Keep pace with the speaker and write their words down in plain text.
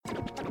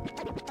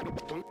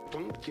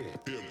it.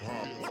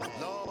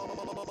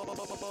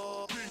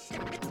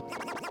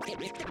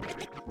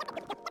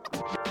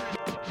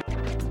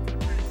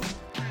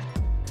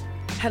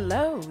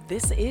 Hello,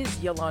 this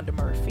is Yolanda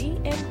Murphy,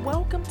 and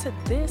welcome to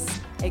This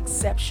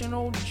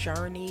Exceptional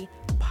Journey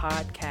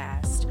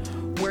podcast,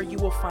 where you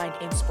will find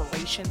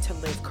inspiration to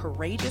live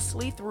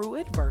courageously through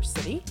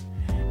adversity,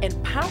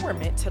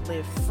 empowerment to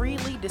live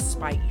freely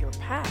despite your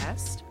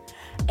past,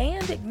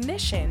 and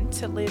ignition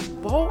to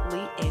live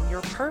boldly in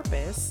your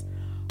purpose,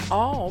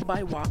 all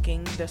by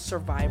walking the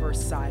survivor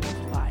side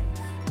of life.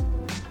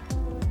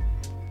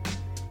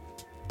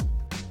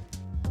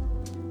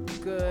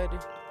 Good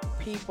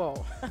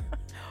people.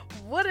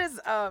 What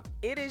is up?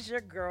 It is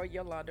your girl,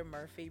 Yolanda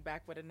Murphy,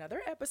 back with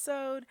another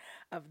episode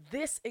of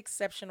This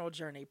Exceptional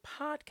Journey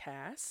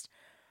podcast.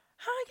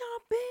 How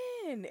y'all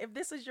been? If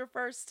this is your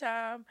first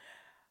time,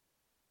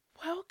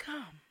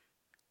 welcome.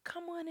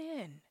 Come on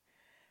in.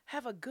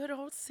 Have a good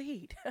old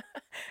seat.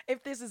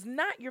 If this is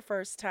not your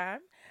first time,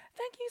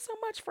 thank you so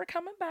much for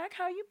coming back.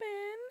 How you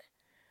been?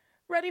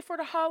 Ready for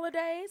the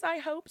holidays? I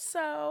hope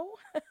so.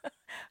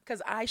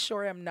 Because I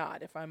sure am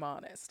not, if I'm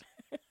honest.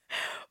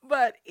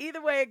 But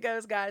either way it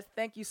goes, guys,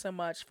 thank you so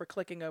much for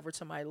clicking over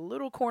to my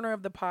little corner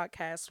of the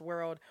podcast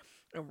world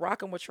and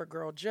rocking with your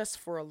girl just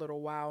for a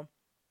little while.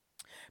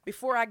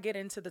 Before I get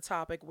into the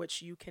topic,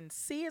 which you can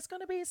see is going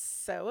to be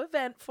so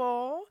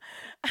eventful,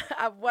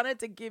 I wanted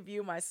to give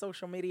you my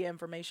social media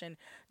information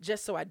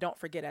just so I don't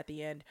forget at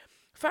the end.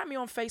 Find me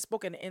on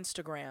Facebook and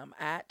Instagram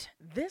at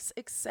This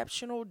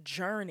Exceptional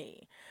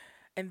Journey.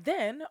 And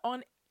then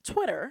on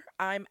Twitter,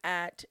 I'm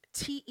at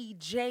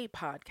TEJ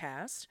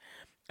Podcast.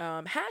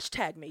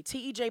 Hashtag me,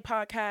 TEJ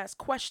Podcast,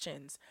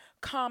 questions,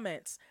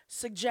 comments,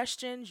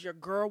 suggestions. Your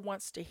girl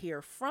wants to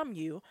hear from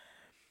you.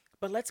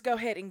 But let's go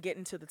ahead and get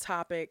into the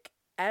topic.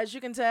 As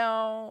you can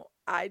tell,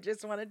 I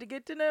just wanted to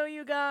get to know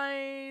you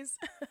guys.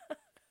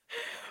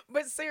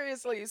 But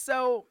seriously,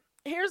 so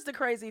here's the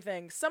crazy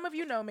thing. Some of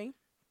you know me.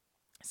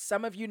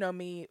 Some of you know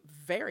me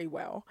very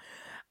well.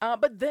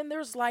 But then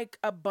there's like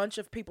a bunch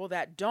of people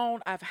that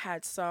don't. I've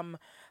had some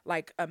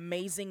like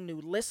amazing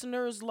new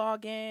listeners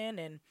log in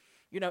and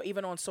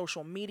even on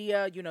social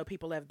media,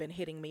 people have been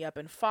hitting me up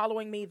and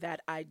following me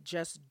that I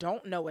just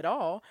don't know at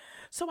all.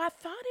 So I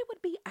thought it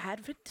would be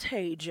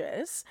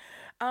advantageous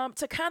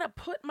to kind of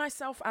put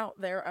myself out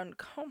there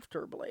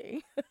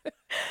uncomfortably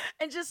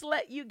and just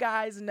let you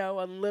guys know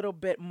a little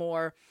bit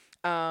more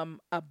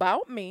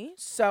about me.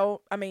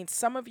 So,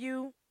 some of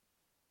you,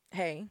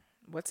 hey,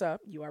 what's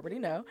up? You already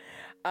know.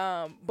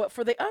 But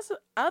for the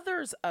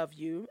others of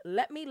you,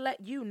 let me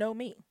let you know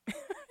me.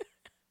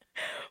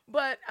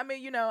 But I'm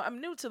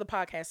new to the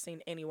podcast scene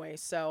anyway,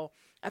 so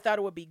I thought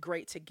it would be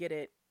great to get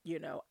it,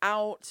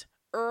 out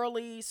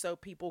early so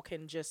people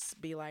can just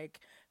be like,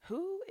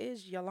 who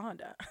is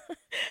Yolanda?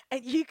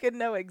 And you can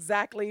know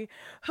exactly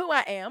who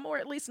I am, or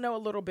at least know a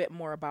little bit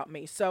more about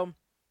me. So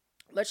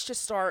let's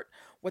just start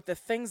with the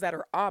things that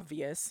are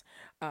obvious.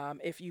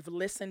 If you've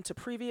listened to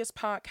previous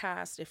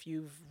podcasts, if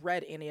you've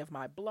read any of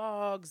my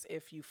blogs,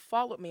 if you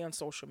followed me on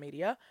social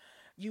media,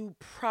 you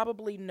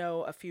probably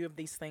know a few of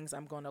these things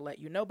I'm going to let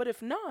you know. But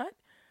if not,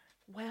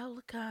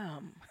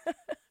 welcome.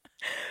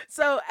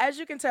 So as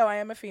you can tell, I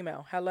am a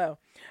female. Hello.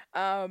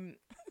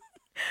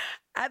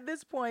 At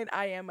this point,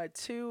 I am a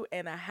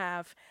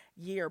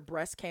 2.5-year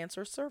breast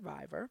cancer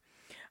survivor.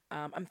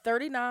 I'm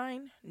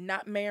 39,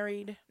 not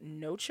married,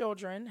 no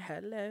children.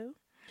 Hello.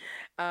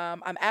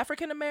 I'm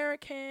African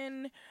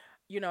American.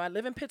 I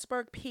live in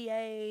Pittsburgh,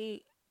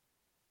 PA.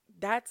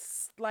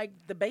 That's like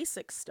the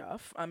basic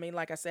stuff.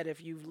 Like I said,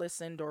 if you've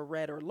listened or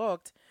read or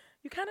looked,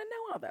 you kind of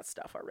know all that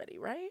stuff already,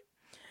 right?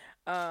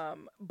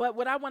 But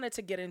what I wanted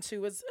to get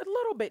into is a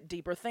little bit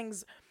deeper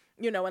things,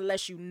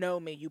 unless you know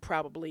me, you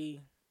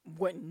probably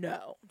wouldn't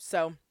know.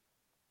 So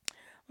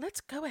let's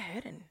go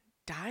ahead and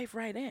dive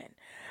right in.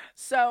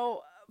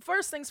 So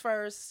first things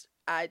first,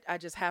 I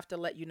just have to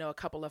let you know a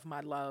couple of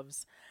my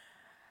loves.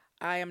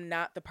 I am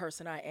not the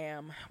person I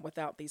am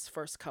without these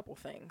first couple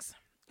things.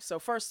 So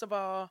first of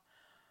all,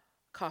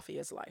 coffee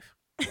is life.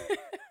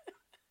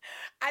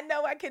 I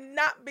know I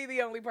cannot be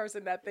the only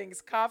person that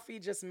thinks coffee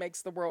just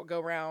makes the world go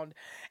round.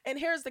 And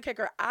here's the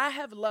kicker. I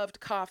have loved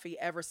coffee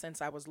ever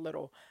since I was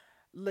little.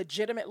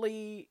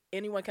 Legitimately,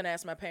 anyone can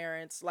ask my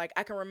parents. Like,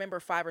 I can remember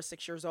 5 or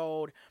 6 years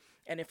old.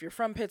 And if you're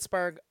from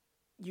Pittsburgh,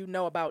 you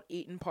know about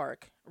Eaton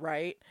Park,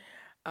 right?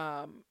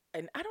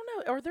 And I don't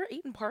know, are there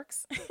Eaton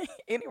Parks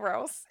anywhere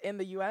else in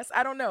the U.S.?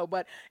 I don't know.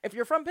 But if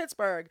you're from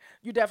Pittsburgh,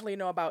 you definitely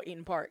know about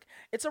Eaton Park.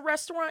 It's a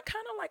restaurant,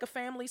 kind of like a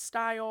family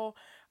style.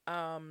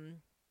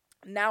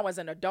 Now, as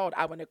an adult,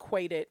 I would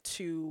equate it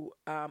to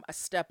a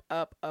step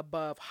up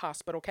above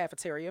hospital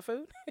cafeteria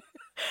food.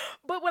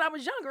 But when I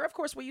was younger, of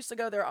course, we used to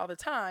go there all the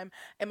time.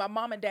 And my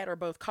mom and dad are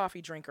both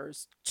coffee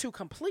drinkers, 2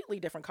 completely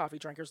different coffee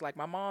drinkers. Like,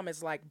 my mom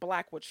is like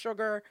black with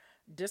sugar,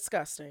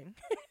 disgusting.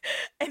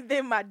 And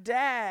then my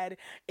dad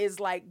is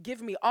like,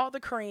 give me all the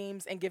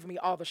creams and give me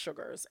all the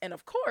sugars. And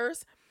of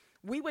course,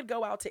 we would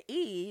go out to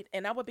eat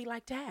and I would be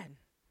like, Dad,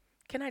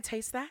 can I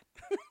taste that?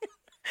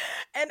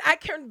 And I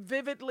can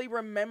vividly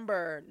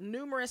remember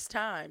numerous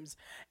times,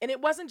 and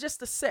it wasn't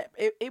just a sip.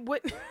 It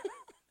wouldn't,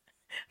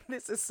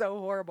 this is so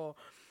horrible.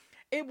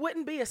 It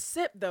wouldn't be a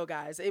sip though,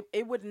 guys.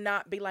 It would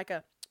not be like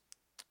a,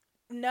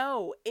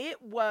 no,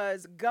 it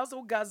was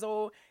guzzle,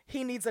 guzzle.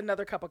 He needs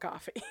another cup of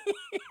coffee.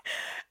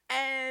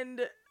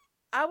 And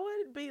I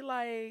would be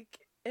like,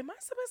 am I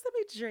supposed to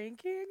be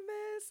drinking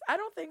this? I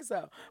don't think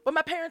so. But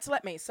my parents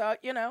let me. So,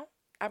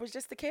 I was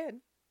just a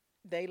kid.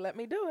 They let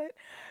me do it.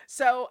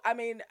 So, I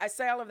mean, I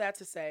say all of that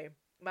to say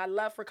my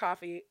love for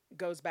coffee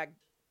goes back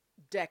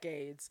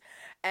decades.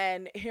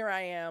 And here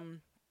I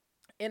am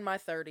in my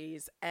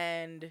 30s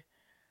and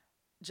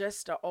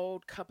just an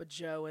old cup of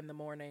joe in the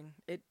morning.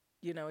 It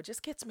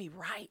just gets me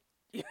right.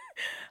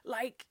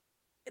 Like,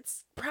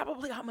 it's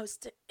probably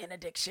almost an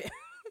addiction.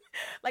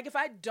 Like, if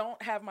I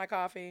don't have my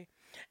coffee,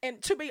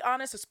 and to be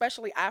honest,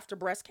 especially after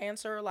breast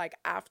cancer, like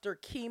after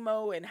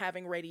chemo and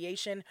having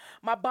radiation,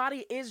 my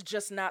body is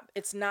just not,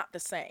 it's not the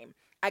same.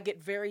 I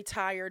get very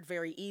tired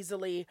very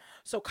easily.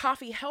 So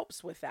coffee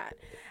helps with that.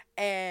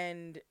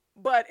 And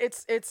but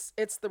it's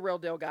the real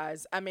deal,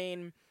 guys. I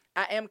mean,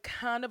 I am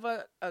kind of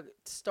a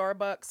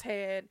Starbucks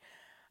head.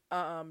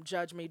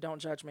 Judge me, don't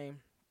judge me.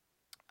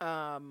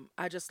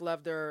 I just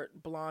love their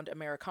blonde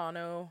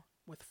Americano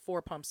with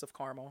 4 pumps of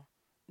caramel.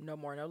 No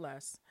more, no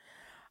less.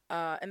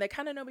 And they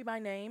kind of know me by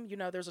name.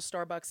 There's a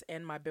Starbucks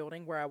in my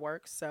building where I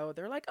work. So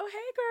they're like, oh, hey,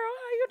 girl,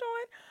 how you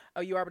doing?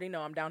 Oh, you already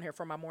know I'm down here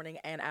for my morning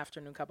and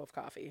afternoon cup of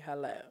coffee.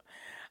 Hello.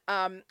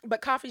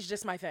 But coffee's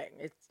just my thing.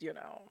 It's,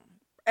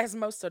 as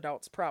most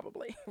adults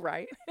probably,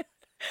 right?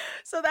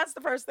 So that's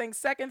the first thing.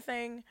 Second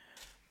thing,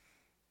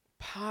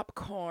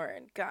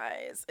 popcorn,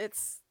 guys.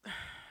 It's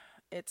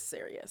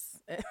serious.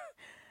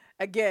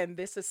 Again,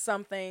 this is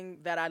something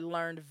that I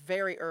learned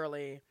very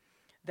early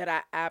that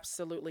I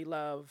absolutely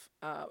love.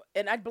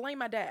 And I blame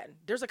my dad.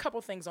 There's a couple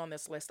things on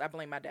this list I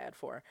blame my dad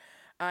for.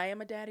 I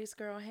am a daddy's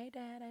girl. Hey,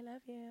 dad, I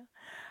love you.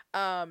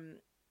 Um,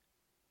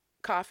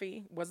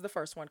 Coffee was the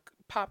first one.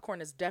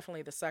 Popcorn is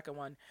definitely the second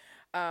one.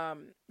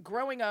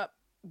 Growing up,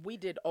 we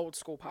did old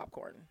school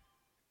popcorn.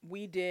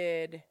 We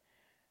did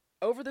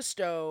over the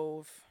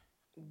stove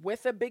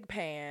with a big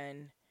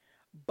pan,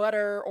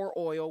 butter or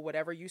oil,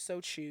 whatever you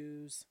so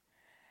choose,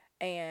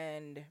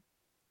 and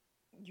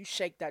you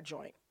shake that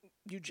joint.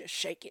 You just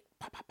shake it,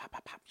 pop, pop, pop,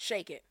 pop, pop,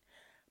 shake it.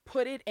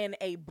 Put it in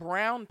a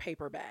brown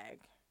paper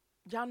bag.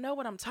 Y'all know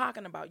what I'm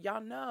talking about.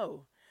 Y'all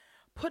know.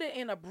 Put it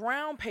in a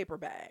brown paper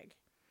bag.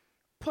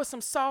 Put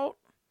some salt,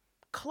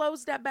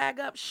 close that bag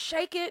up,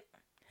 shake it.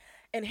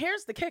 And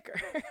here's the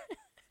kicker.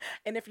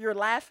 And if you're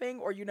laughing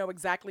or you know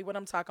exactly what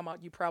I'm talking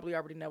about, you probably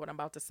already know what I'm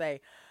about to say.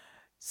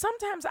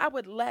 Sometimes I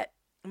would let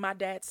my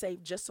dad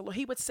save just a little.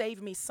 He would save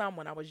me some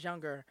when I was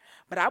younger,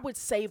 but I would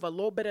save a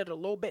little bit of the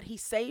little bit he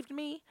saved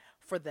me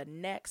for the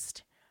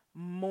next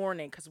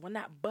morning. Because when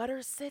that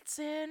butter sits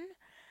in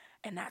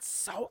and that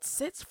salt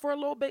sits for a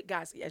little bit,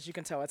 guys, as you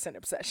can tell, it's an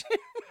obsession.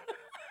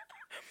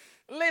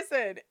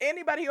 Listen,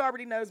 anybody who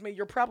already knows me,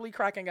 you're probably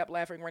cracking up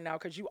laughing right now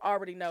because you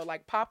already know,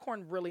 like,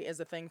 popcorn really is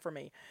a thing for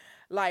me.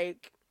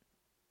 Like,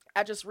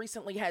 I just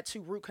recently had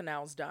 2 root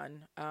canals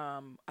done.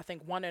 I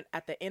think one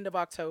at the end of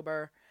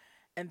October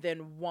and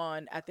then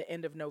one at the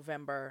end of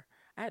November.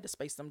 I had to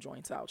space them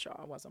joints out,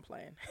 y'all. I wasn't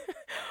playing.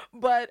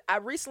 But I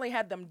recently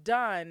had them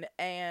done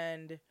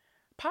and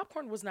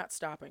popcorn was not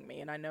stopping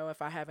me. And I know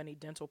if I have any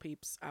dental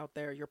peeps out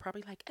there, you're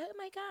probably like, oh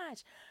my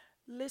gosh.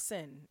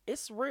 Listen,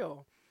 it's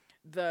real.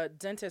 The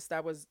dentist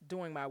that was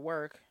doing my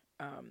work,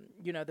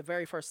 the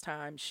very first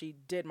time she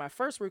did my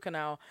first root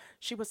canal,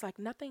 she was like,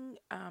 nothing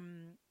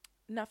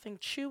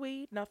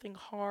chewy, nothing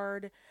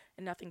hard,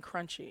 and nothing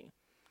crunchy.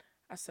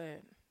 I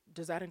said,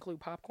 does that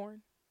include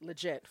popcorn?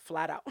 Legit,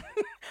 flat out.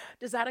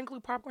 Does that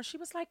include popcorn? She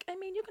was like, I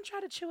mean, you can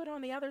try to chew it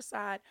on the other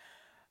side.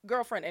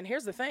 Girlfriend, and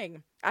here's the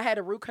thing. I had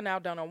a root canal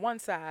done on one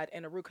side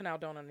and a root canal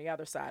done on the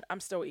other side. I'm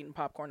still eating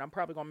popcorn. I'm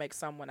probably going to make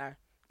some when I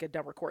get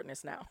done recording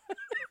this now.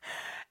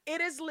 It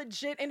is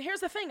legit. And here's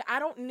the thing. I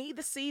don't need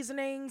the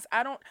seasonings.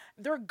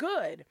 They're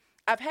good.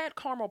 I've had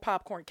caramel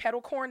popcorn.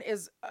 Kettle corn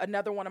is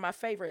another one of my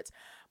favorites.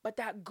 But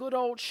that good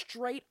old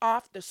straight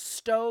off the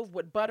stove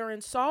with butter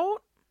and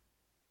salt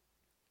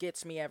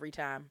gets me every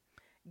time.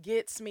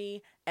 Gets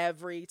me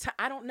every time.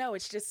 I don't know.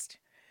 It's just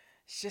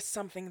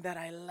something that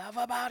I love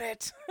about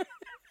it.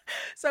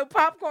 So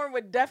popcorn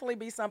would definitely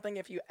be something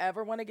if you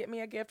ever want to get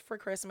me a gift for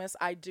Christmas.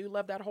 I do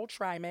love that whole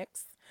trimix,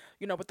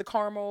 with the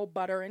caramel,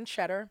 butter, and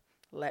cheddar.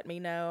 Let me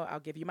know. I'll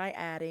give you my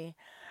Addy.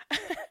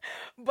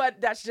 But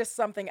that's just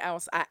something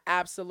else I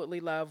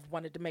absolutely love.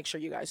 Wanted to make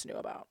sure you guys knew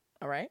about.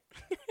 All right.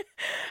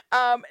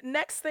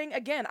 Next thing,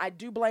 again, I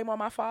do blame on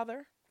my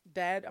father.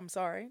 Dad, I'm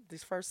sorry.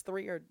 These first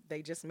three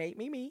they just made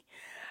me me.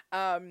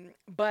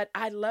 But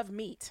I love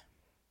meat.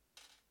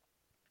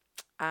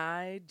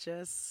 I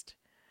just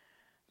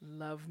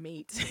love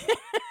meat.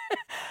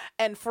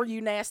 And for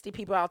you nasty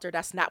people out there,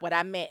 that's not what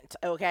I meant,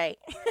 okay?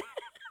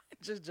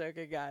 Just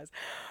joking, guys.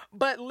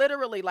 But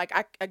literally, like,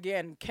 I,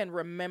 again, can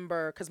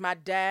remember, because my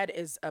dad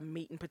is a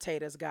meat and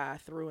potatoes guy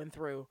through and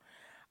through.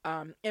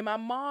 And my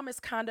mom is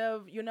kind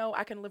of,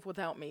 I can live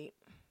without meat.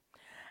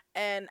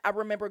 And I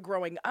remember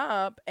growing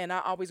up, and I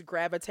always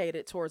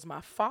gravitated towards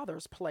my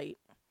father's plate.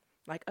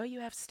 Like, oh, you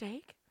have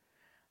steak?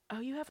 Oh,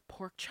 you have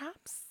pork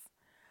chops?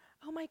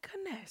 Oh my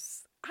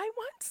goodness, I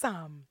want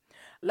some.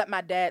 Let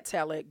my dad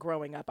tell it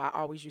growing up. I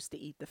always used to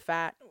eat the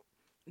fat.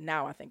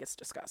 Now I think it's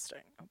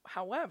disgusting.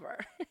 However,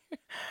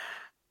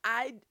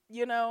 I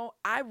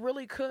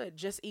really could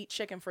just eat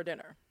chicken for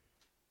dinner.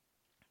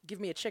 Give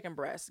me a chicken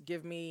breast,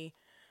 give me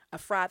a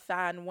fried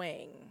thigh and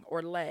wing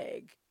or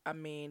leg. I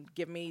mean,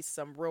 give me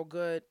some real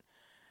good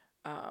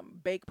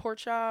baked pork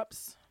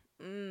chops.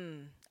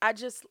 I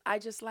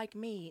just like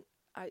meat.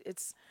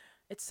 It's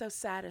so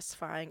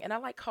satisfying, and I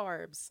like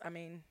carbs. I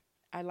mean,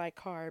 I like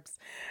carbs.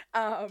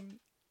 Um,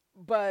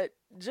 but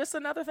just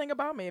another thing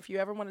about me, if you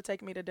ever want to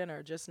take me to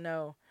dinner, just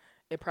know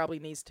it probably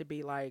needs to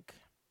be like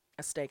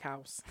a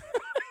steakhouse.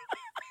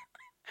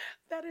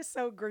 That is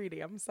so greedy.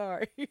 I'm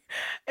sorry.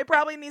 It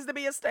probably needs to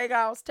be a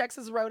steakhouse,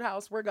 Texas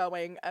Roadhouse. We're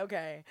going.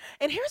 Okay.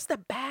 And here's the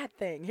bad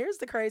thing. Here's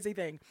the crazy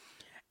thing.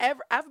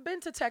 I've been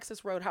to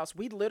Texas Roadhouse.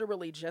 We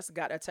literally just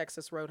got a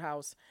Texas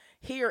Roadhouse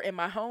here in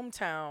my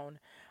hometown,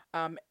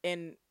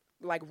 in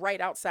like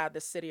right outside the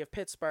city of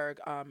Pittsburgh,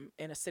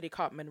 in a city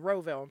called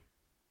Monroeville.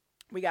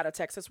 We got a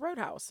Texas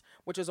Roadhouse,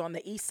 which is on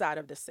the east side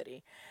of the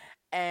city.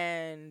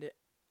 And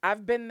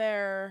I've been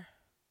there,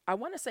 I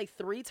want to say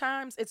 3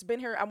 times. It's been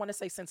here, I want to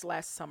say, since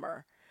last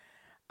summer.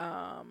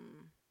 I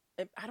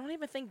don't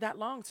even think that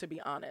long, to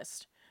be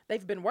honest.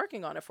 They've been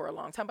working on it for a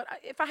long time, but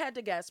if I had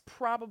to guess,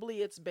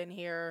 probably it's been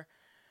here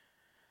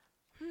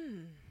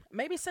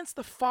maybe since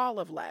the fall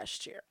of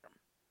last year.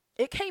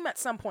 It came at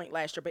some point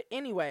last year, but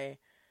anyway,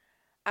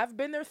 I've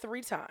been there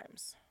 3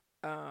 times.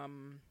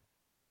 Um,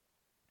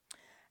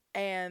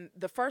 and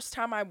the first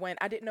time I went,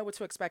 I didn't know what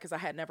to expect because I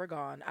had never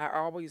gone. I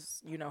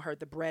always, heard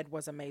the bread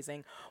was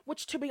amazing,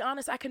 which, to be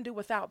honest, I can do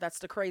without. That's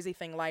the crazy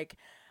thing. Like,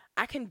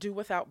 I can do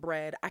without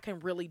bread. I can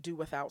really do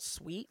without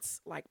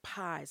sweets like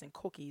pies and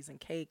cookies and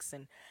cakes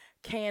and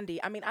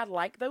candy. I mean, I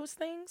like those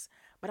things,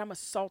 but I'm a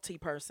salty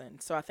person.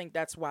 So I think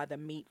that's why the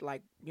meat,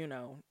 like,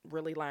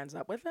 really lines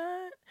up with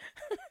that.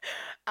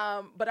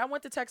 But I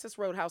went to Texas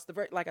Roadhouse,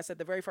 like I said,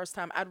 the very first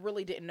time. I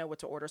really didn't know what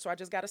to order. So I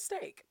just got a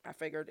steak. I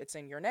figured it's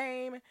in your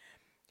name.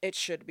 It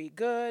should be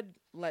good.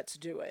 Let's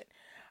do it.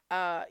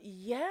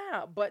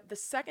 Yeah, but the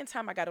second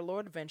time I got a little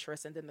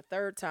adventurous, and then the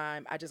third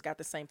time I just got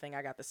the same thing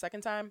I got the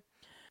second time.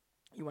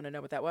 You want to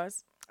know what that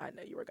was? I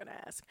know you were going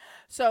to ask.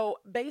 So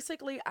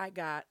basically, I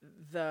got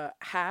the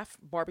half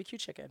barbecue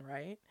chicken,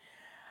 right?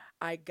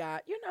 I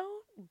got,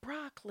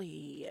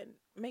 broccoli and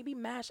maybe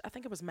mashed, I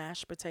think it was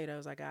mashed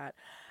potatoes I got.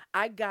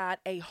 I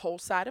got a whole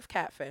side of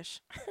catfish.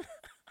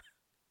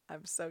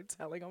 I'm so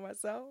telling on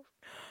myself.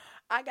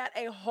 I got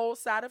a whole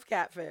side of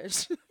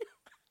catfish.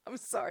 I'm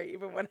sorry,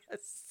 even when I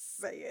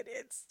say it,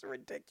 it's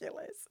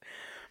ridiculous.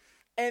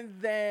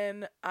 And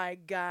then I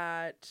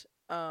got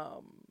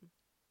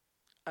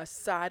a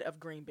side of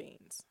green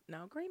beans.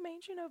 Now, green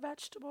beans,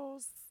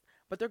 vegetables,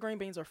 but their green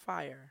beans are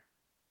fire.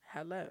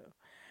 Hello.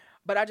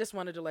 But I just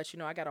wanted to let you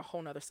know I got a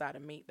whole nother side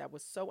of meat that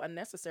was so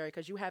unnecessary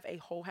because you have a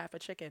whole half a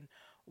chicken.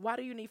 Why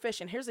do you need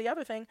fish? And here's the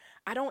other thing,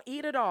 I don't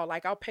eat it all.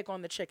 Like, I'll pick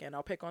on the chicken,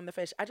 I'll pick on the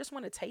fish. I just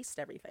want to taste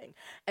everything.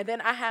 And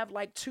then I have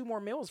like 2 more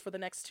meals for the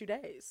next 2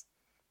 days.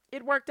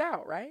 It worked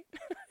out, right?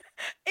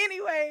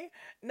 Anyway,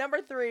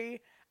 number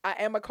 3, I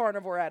am a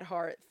carnivore at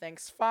heart.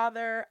 Thanks,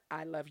 Father.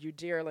 I love you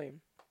dearly.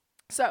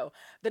 So,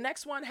 the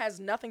next one has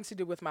nothing to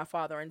do with my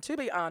father. And to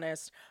be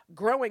honest,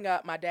 growing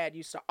up, my dad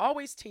used to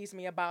always tease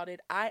me about it.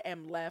 I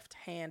am left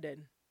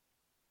handed.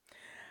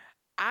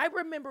 I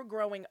remember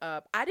growing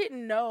up, I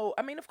didn't know.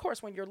 I mean, of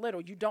course, when you're little,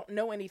 you don't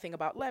know anything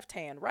about left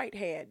hand, right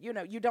hand.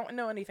 You don't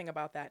know anything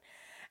about that.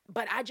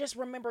 But I just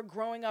remember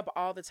growing up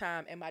all the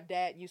time, and my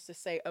dad used to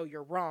say, "Oh,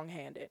 you're wrong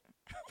handed."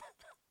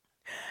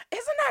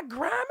 Isn't that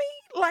grimy?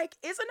 Like,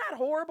 isn't that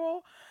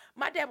horrible?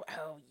 My dad,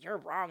 "Oh, you're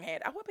wrong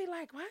handed." I would be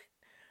like, "What?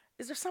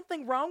 Is there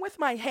something wrong with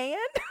my hand?"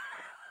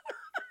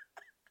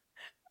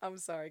 I'm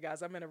sorry,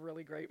 guys. I'm in a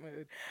really great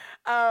mood.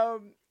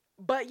 Um,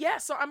 but yeah,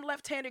 so I'm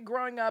left handed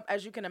growing up,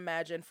 as you can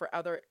imagine, for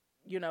other,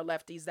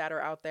 lefties that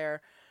are out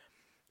there.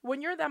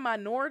 When you're the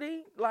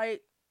minority,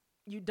 like,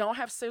 you don't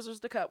have scissors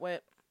to cut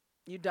with.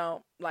 You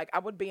don't. Like, I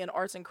would be in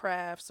arts and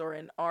crafts or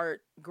in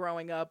art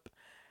growing up,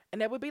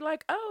 and they would be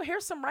like, "Oh,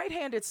 here's some right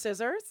handed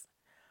scissors.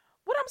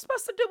 What am I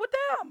supposed to do with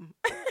them?"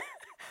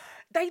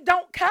 They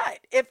don't cut.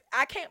 If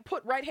I can't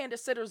put right-handed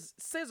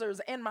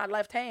scissors in my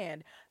left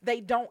hand, they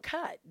don't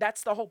cut.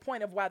 That's the whole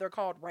point of why they're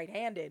called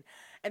right-handed.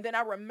 And then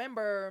I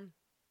remember,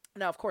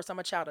 now of course I'm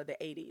a child of the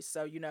 80s,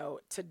 so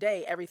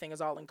today everything is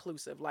all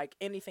inclusive. Like,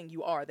 anything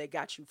you are, they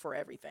got you for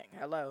everything.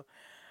 Hello.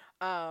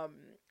 Um,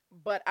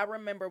 but I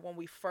remember when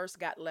we first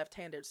got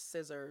left-handed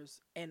scissors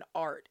in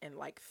art in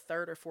like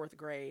third or fourth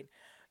grade,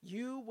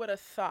 you would have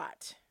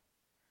thought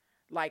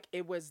like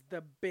it was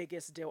the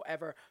biggest deal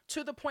ever,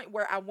 to the point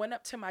where I went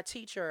up to my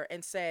teacher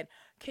and said,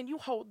 "Can you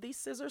hold these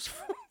scissors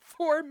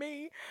for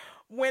me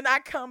when I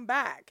come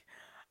back?"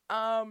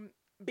 Um,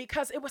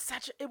 because it was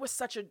such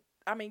a,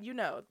 I mean,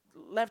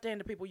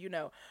 left-handed people,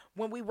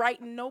 when we write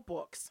in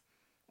notebooks,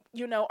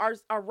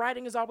 our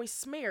writing is always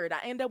smeared. I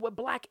end up with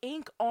black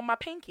ink on my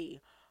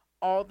pinky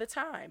all the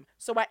time.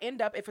 So I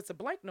end up, if it's a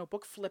blank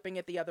notebook, flipping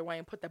it the other way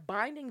and put the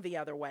binding the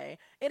other way.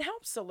 It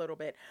helps a little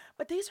bit.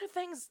 But these are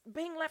things,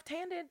 being left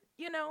handed,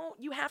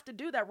 you have to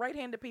do that. Right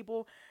handed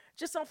people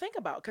just don't think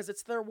about because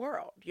it's their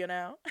world.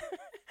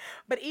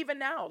 But even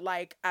now,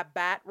 like I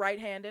bat right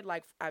handed,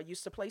 like I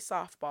used to play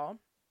softball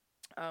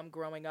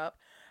growing up.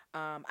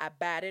 I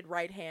batted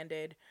right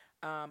handed.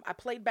 I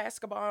played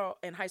basketball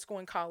in high school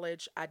and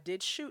college. I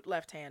did shoot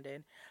left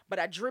handed, but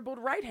I dribbled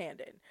right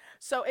handed.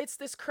 So it's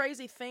this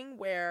crazy thing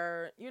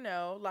where,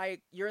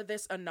 like you're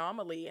this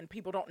anomaly and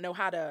people don't know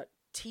how to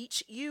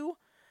teach you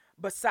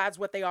besides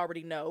what they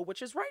already know,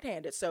 which is right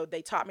handed. So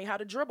they taught me how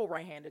to dribble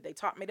right handed. They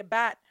taught me to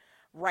bat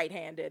right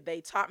handed.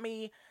 They taught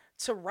me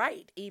to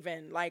write,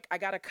 even. Like I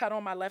got a cut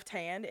on my left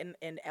hand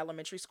in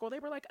elementary school. They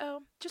were like,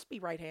 oh, just be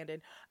right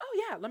handed.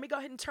 Oh, yeah, let me go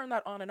ahead and turn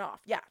that on and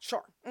off. Yeah,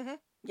 sure.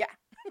 Yeah.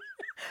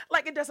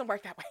 Like it doesn't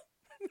work that way.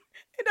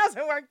 It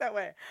doesn't work that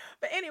way.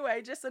 But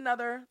anyway, just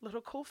another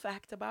little cool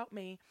fact about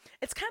me.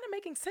 It's kind of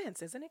making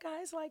sense, isn't it,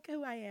 guys? Like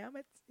who I am.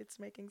 It's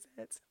making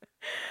sense.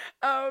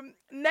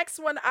 Next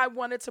one I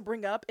wanted to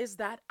bring up is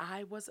that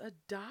I was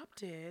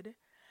adopted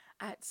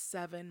at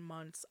 7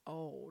 months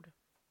old.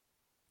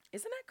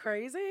 Isn't that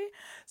crazy?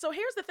 So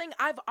here's the thing.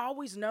 I've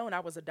always known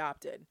I was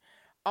adopted.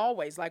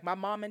 Always. Like my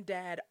mom and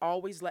dad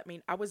always let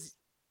me. I was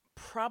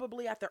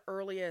probably at the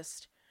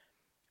earliest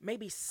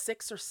maybe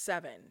 6 or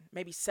 7,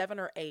 maybe 7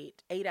 or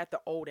 8, 8 at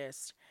the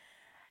oldest.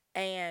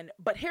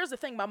 But here's the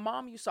thing, my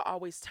mom used to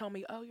always tell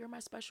me, oh, you're my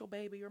special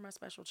baby, you're my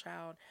special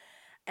child.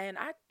 And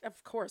I,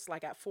 of course,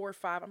 like at 4 or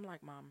 5, I'm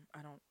like, Mom,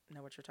 I don't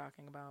know what you're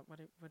talking about. What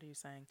are you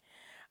saying?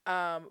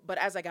 But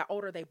as I got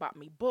older, they bought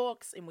me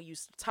books and we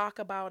used to talk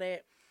about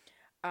it.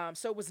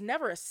 So it was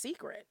never a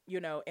secret,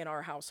 in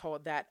our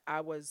household that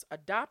I was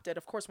adopted.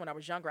 Of course, when I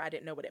was younger, I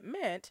didn't know what it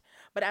meant.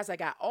 But as I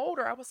got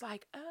older, I was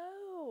like,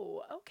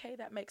 oh, okay,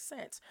 that makes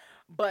sense.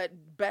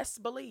 But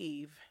best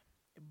believe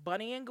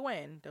Bunny and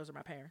Gwen, those are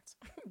my parents.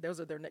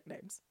 Those are their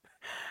nicknames.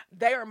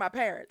 They are my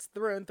parents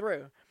through and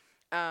through.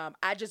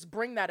 I just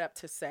bring that up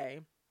to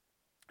say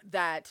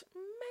that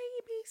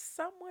maybe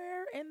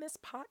somewhere in this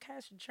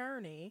podcast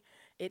journey,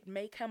 it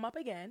may come up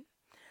again.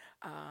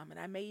 And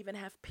I may even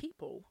have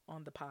people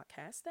on the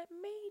podcast that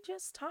may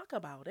just talk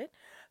about it.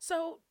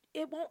 So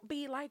it won't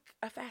be like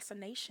a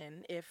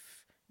fascination if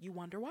you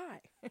wonder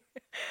why.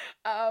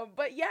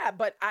 But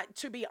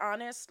to be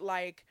honest,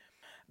 like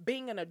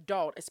being an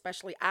adult,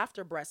 especially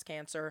after breast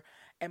cancer,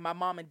 and my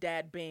mom and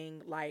dad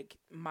being like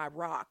my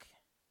rock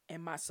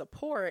and my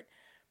support,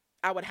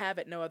 I would have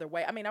it no other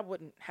way. I mean, I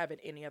wouldn't have it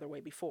any other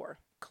way before,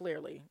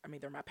 clearly. I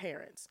mean, they're my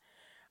parents.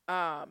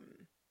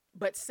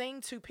 But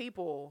seeing two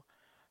people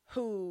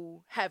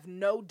who have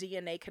no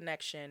DNA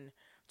connection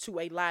to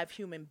a live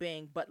human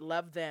being, but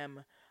love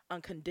them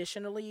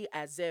unconditionally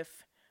as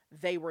if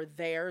they were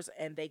theirs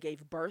and they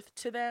gave birth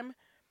to them,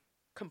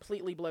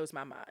 completely blows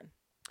my mind.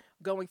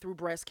 Going through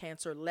breast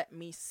cancer let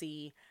me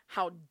see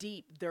how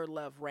deep their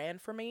love ran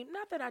for me.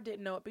 Not that I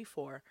didn't know it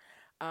before,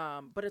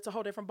 but it's a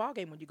whole different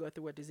ballgame when you go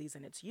through a disease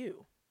and it's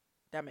you.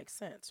 That makes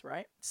sense,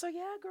 right? So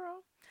yeah,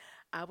 girl,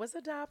 I was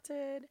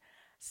adopted.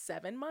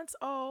 7 months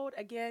old.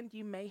 Again,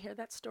 you may hear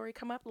that story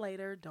come up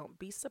later. Don't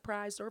be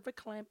surprised or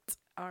verklempt.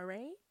 All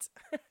right.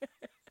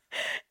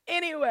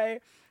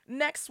 Anyway,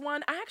 next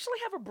one. I actually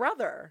have a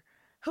brother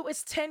who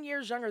is 10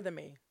 years younger than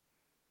me.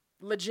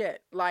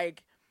 Legit.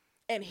 Like,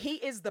 and he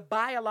is the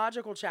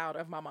biological child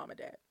of my mom and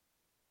dad.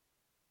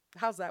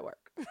 How's that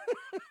work?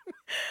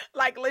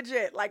 Like,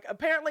 legit. Like,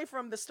 apparently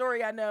from the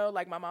story I know,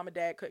 like my mom and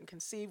dad couldn't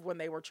conceive when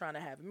they were trying to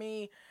have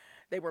me.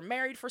 They were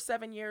married for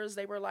 7 years.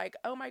 They were like,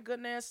 oh my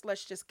goodness,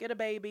 let's just get a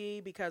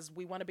baby because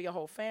we want to be a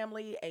whole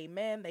family.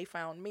 Amen. They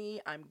found me.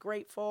 I'm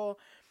grateful.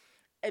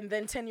 And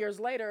then 10 years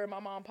later,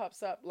 my mom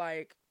pops up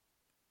like,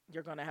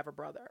 you're going to have a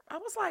brother. I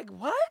was like,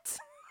 what?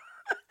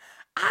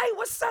 I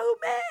was so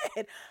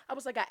mad. I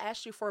was like, I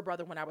asked you for a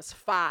brother when I was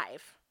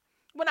 5.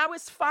 When I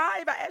was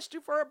 5, I asked you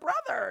for a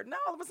brother. Now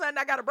all of a sudden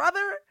I got a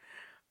brother.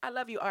 I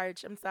love you,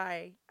 Arch. I'm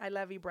sorry. I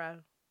love you, bro.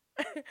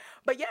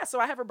 But yeah, so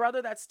I have a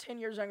brother that's 10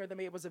 years younger than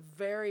me. It was a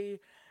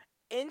very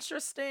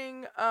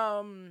interesting,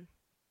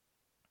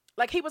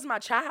 like he was my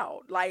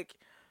child. Like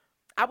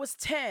I was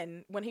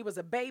 10 when he was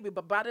a baby,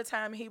 but by the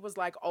time he was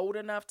like old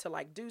enough to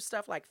like do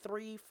stuff like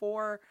 3,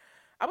 4,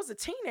 I was a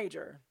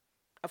teenager.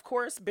 Of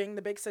course, being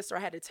the big sister, I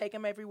had to take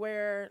him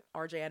everywhere.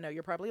 RJ, I know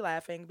you're probably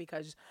laughing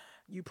because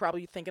you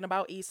probably thinking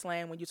about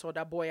Eastland when you told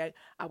that boy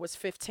I was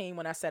 15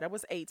 when I said I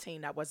was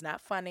 18. That was not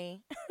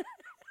funny.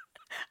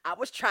 I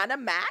was trying to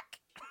mac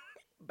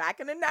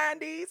back in the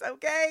 90s,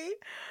 okay?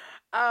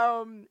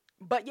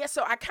 But yeah,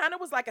 so I kind of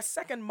was like a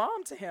second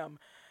mom to him.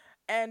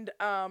 And,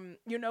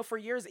 for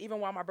years, even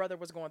while my brother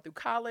was going through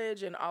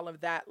college and all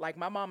of that, like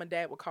my mom and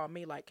dad would call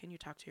me like, can you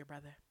talk to your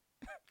brother?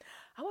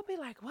 I would be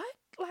like, what?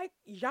 Like,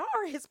 y'all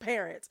are his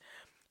parents.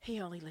 He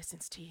only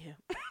listens to you.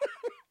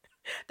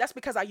 That's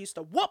because I used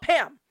to whoop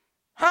him.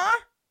 Huh?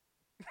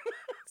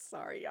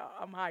 Sorry, y'all.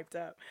 I'm hyped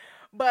up.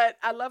 But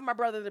I love my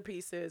brother to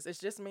pieces. It's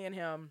just me and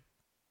him.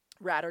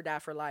 Ride or die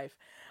for life.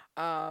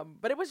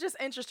 But it was just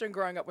interesting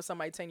growing up with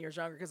somebody 10 years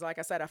younger because, like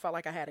I said, I felt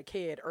like I had a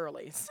kid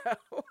early. So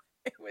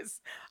it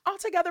was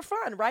altogether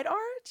fun, right,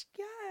 Arch?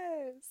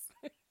 Yes.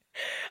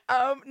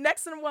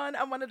 Next one,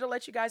 I wanted to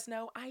let you guys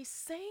know I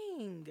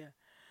sing.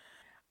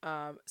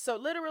 So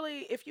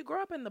literally, if you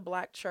grow up in the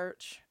black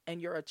church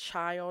and you're a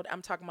child,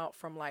 I'm talking about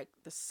from like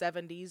the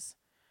 70s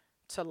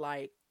to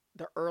like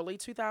the early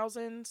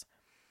 2000s,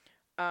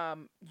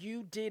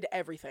 you did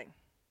everything.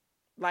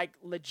 Like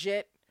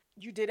legit,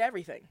 you did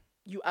everything.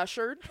 You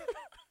ushered.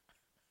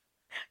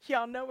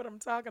 Y'all know what I'm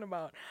talking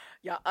about.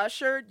 Y'all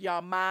ushered,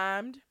 y'all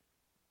mimed,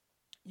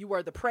 you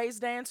were the praise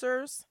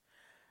dancers,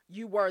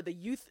 you were the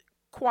youth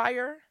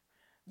choir,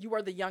 you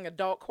were the young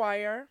adult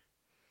choir.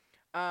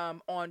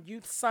 On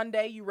Youth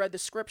Sunday, you read the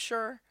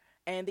scripture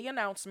and the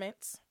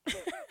announcements.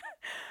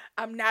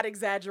 I'm not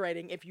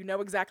exaggerating. If you know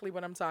exactly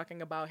what I'm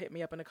talking about, hit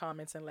me up in the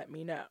comments and let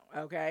me know.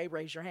 Okay,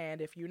 raise your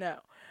hand if you know.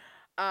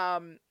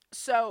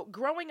 So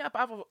growing up,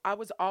 I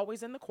was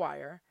always in the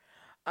choir.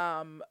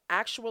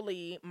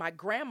 Actually, my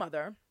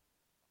grandmother,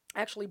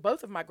 actually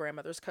both of my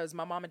grandmothers, because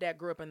my mom and dad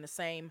grew up in the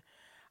same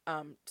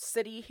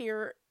city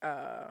here,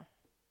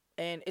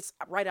 and it's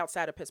right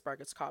outside of Pittsburgh.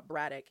 It's called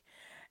Braddock.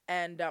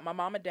 And my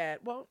mom and dad,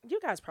 well, you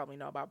guys probably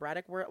know about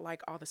Braddock, where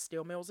like all the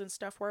steel mills and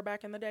stuff were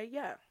back in the day.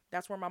 Yeah,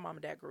 that's where my mom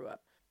and dad grew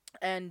up.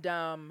 And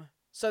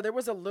so there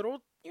was a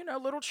little,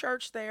 little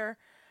church there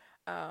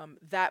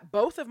that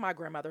both of my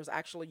grandmothers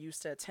actually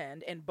used to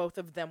attend, and both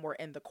of them were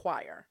in the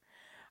choir.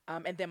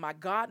 And then my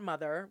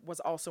godmother was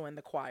also in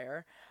the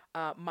choir.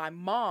 My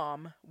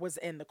mom was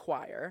in the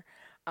choir.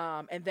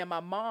 And then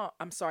my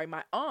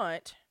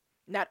aunt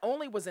not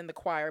only was in the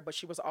choir, but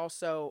she was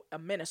also a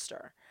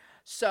minister.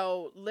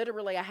 So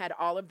literally, I had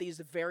all of these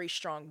very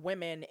strong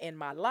women in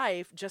my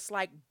life, just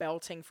like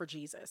belting for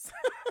Jesus.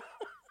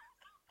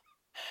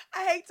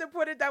 I hate to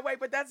put it that way,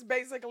 but that's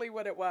basically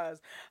what it was.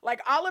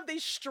 Like all of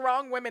these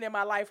strong women in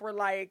my life were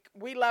like,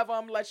 we love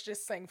them. Let's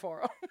just sing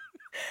for them.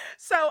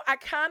 So I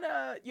kind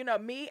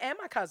of, me and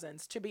my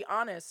cousins, to be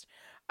honest,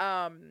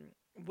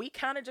 we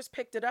kind of just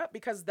picked it up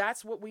because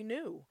that's what we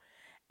knew.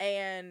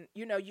 And,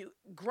 you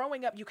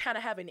growing up, you kind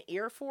of have an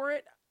ear for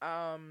it.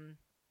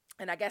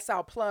 And I guess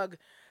I'll plug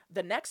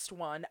the next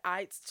one.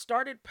 I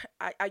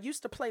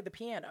used to play the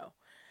piano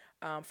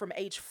from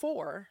age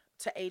 4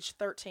 to age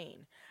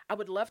 13. I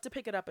would love to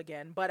pick it up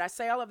again, but I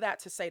say all of that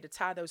to say to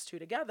tie those two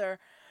together.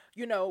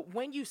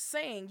 When you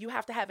sing, you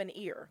have to have an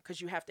ear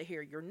because you have to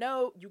hear your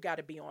note. You got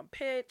to be on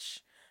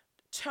pitch,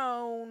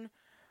 tone,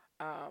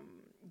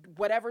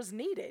 whatever's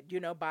needed,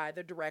 by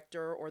the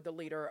director or the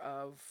leader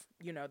of,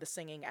 the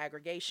singing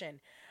aggregation.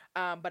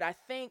 But I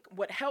think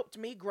what helped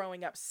me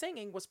growing up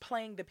singing was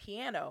playing the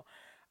piano.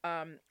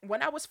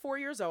 When I was 4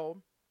 years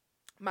old,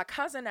 my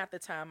cousin at the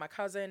time,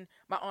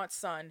 my aunt's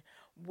son,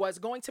 was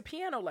going to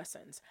piano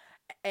lessons.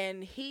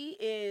 And he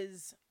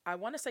is, I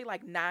want to say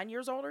like 9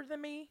 years older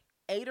than me,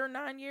 8 or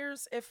 9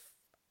 years, if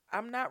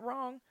I'm not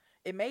wrong.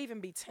 It may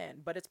even be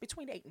 10, but it's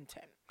between 8 and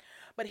 10.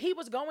 But he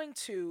was going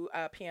to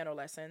piano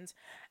lessons.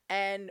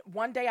 And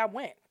one day I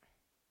went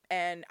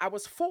and I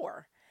was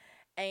 4.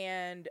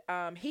 And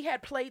he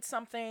had played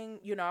something,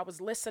 I was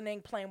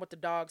listening, playing with the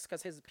dogs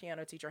because his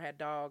piano teacher had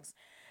dogs.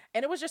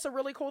 And it was just a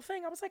really cool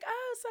thing. I was like,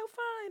 oh, so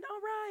fun. All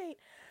right.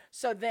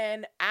 So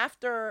then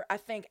after I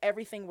think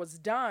everything was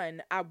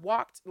done, I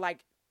walked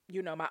like,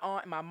 my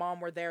aunt and my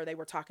mom were there. They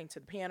were talking to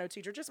the piano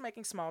teacher, just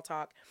making small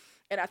talk.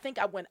 And I think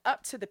I went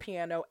up to the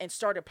piano and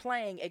started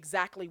playing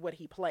exactly what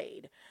he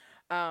played,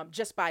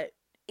 just by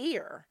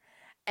ear.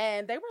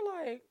 And they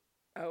were like,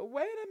 oh,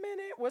 wait a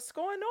minute, what's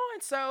going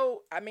on?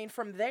 So, I mean,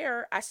 from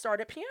there, I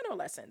started piano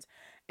lessons.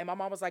 And my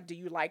mom was like, do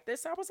you like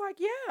this? I was like,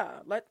 yeah,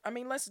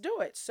 let's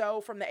do it.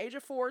 So from the age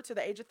of 4 to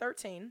the age of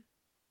 13,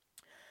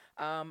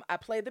 I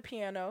played the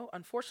piano.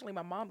 Unfortunately,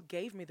 my mom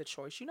gave me the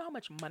choice. You know how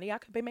much money I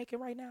could be making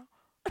right now?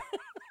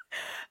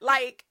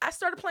 Like, I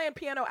started playing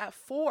piano at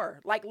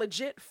 4, like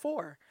legit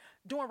 4,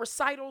 doing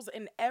recitals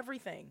and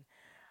everything.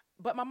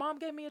 But my mom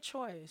gave me a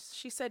choice.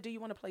 She said, do you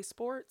want to play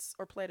sports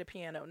or play the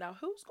piano? Now,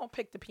 who's going to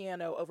pick the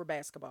piano over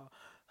basketball?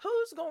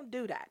 Who's going to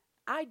do that?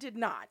 I did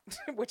not,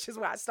 which is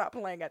why I stopped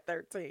playing at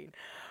 13.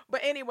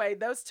 But anyway,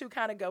 those two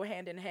kind of go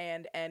hand in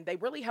hand, and they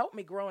really helped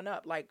me growing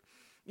up. Like,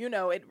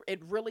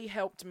 it really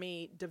helped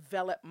me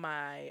develop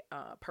my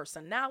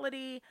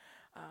personality.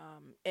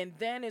 And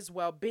then as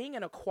well, being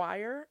in a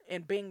choir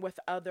and being with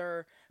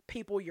other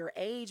people your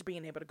age,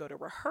 being able to go to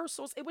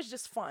rehearsals, it was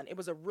just fun. It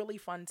was a really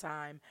fun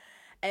time.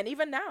 And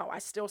even now, I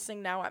still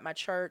sing now at my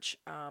church.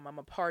 I'm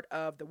a part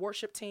of the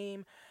worship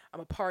team. I'm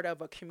a part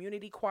of a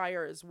community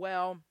choir as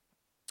well.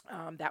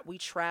 That we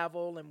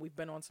travel and we've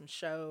been on some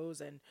shows.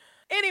 And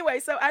anyway,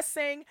 so I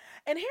sing.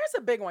 And here's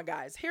a big one,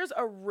 guys. Here's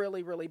a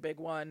really, really big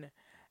one.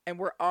 And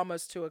we're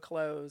almost to a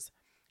close.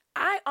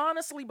 I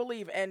honestly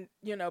believe, and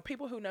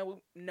people who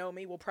know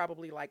me will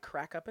probably like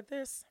crack up at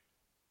this,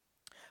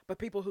 but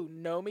people who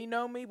know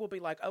me will be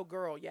like, "Oh,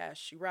 girl,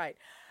 yes, you're right."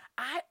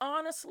 I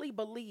honestly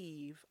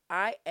believe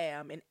I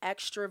am an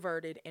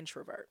extroverted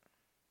introvert.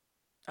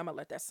 I'm gonna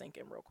let that sink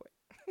in real quick.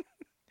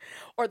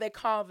 or they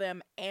call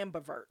them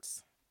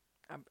ambiverts.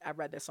 I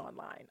read this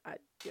online. I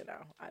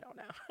don't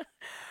know.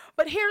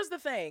 But here's the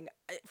thing,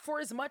 for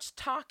as much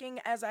talking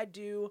as I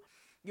do,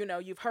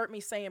 you've heard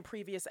me say in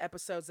previous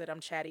episodes that I'm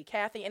chatty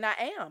Cathy, and I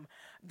am.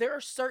 There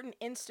are certain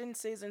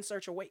instances and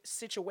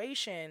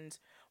situations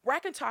where I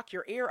can talk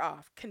your ear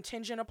off,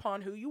 contingent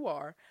upon who you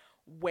are,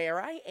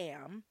 where I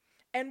am,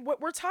 and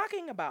what we're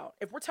talking about.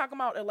 If we're talking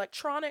about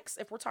electronics,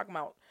 if we're talking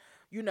about,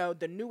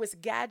 the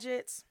newest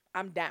gadgets,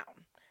 I'm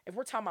down. If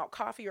we're talking about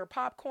coffee or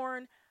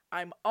popcorn,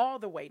 I'm all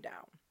the way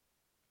down.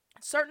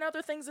 Certain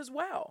other things as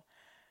well.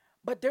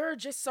 But there are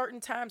just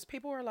certain times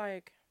people are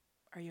like,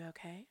 "Are you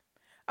okay?"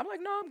 I'm like,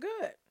 "No, I'm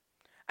good.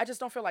 I just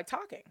don't feel like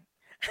talking."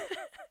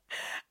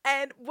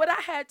 And what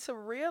I had to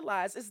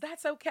realize is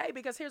that's okay,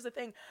 because here's the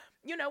thing,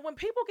 when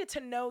people get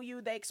to know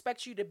you, they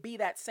expect you to be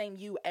that same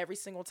you every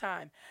single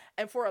time.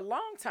 And for a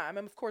long time,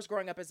 and of course,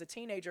 growing up as a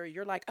teenager,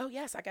 you're like, "Oh,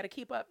 yes, I got to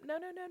keep up." No,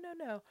 no, no, no,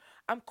 no.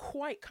 I'm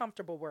quite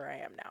comfortable where I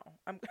am now.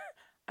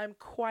 I'm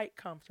quite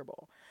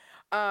comfortable.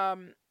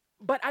 Um,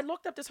 but I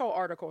looked up this whole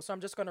article, so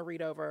I'm just going to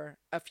read over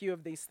a few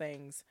of these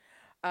things.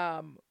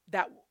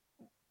 That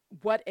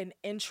what an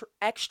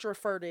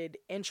extroverted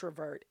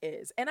introvert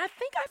is, and I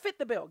think I fit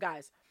the bill,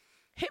 guys.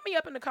 Hit me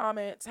up in the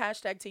comments,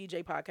 hashtag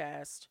TJ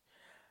Podcast.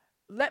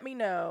 Let me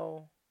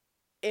know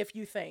if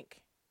you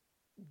think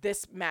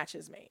this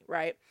matches me,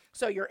 right?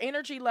 So your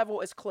energy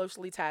level is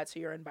closely tied to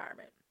your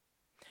environment.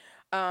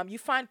 You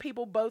find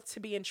people both to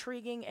be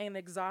intriguing and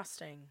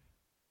exhausting.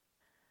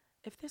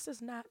 If this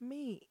is not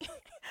me,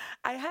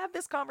 I have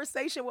this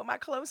conversation with my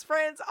close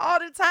friends all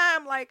the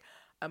time. Like,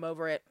 I'm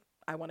over it.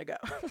 I want to go.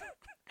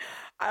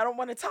 I don't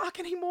want to talk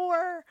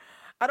anymore.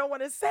 I don't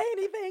want to say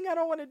anything. I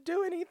don't want to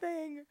do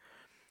anything.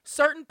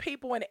 Certain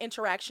people and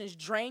interactions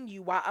drain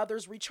you while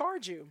others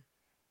recharge you.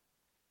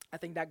 I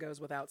think that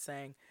goes without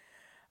saying.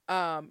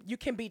 You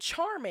can be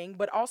charming,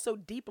 but also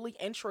deeply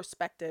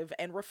introspective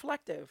and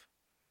reflective.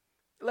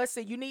 Let's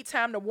see, you need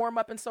time to warm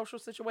up in social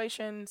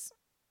situations.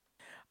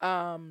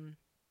 Um,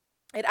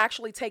 it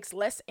actually takes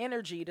less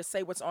energy to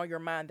say what's on your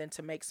mind than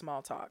to make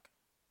small talk.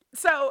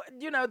 So,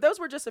 those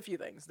were just a few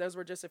things. Those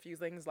were just a few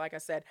things, like I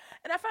said.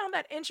 And I found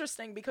that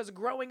interesting because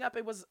growing up,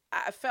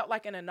 I felt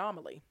like an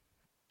anomaly.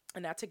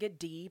 And not to get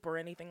deep or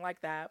anything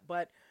like that,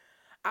 but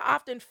I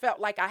often felt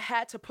like I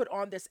had to put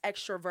on this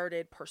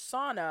extroverted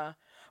persona,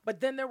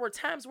 but then there were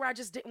times where I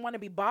just didn't want to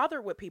be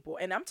bothered with people.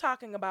 And I'm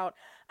talking about,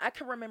 I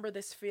can remember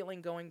this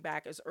feeling going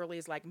back as early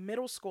as like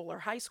middle school or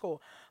high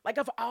school. Like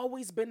I've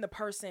always been the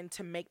person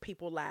to make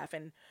people laugh.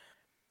 And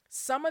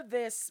some of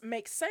this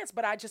makes sense,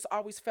 but I just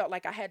always felt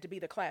like I had to be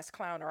the class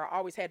clown, or I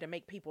always had to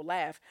make people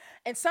laugh.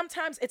 And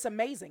sometimes it's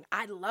amazing.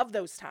 I love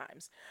those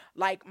times.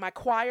 Like my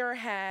choir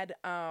had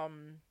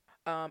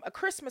a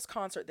Christmas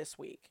concert this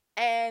week.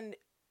 And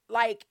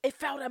like it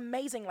felt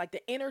amazing. Like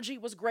the energy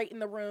was great in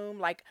the room.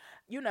 Like,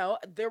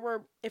 there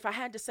were, if I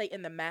had to say,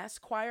 in the mass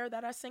choir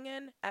that I sing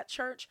in at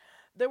church,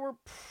 there were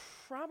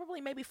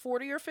probably maybe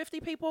 40 or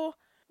 50 people.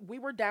 We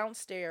were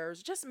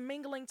downstairs just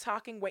mingling,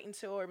 talking, waiting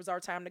till it was our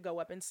time to go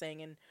up and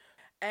sing.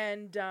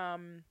 And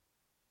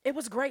it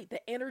was great.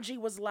 The energy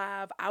was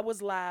live. I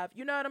was live.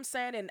 You know what I'm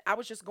saying? And I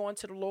was just going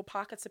to the little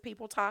pockets of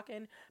people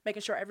talking,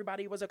 making sure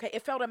everybody was okay.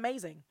 It felt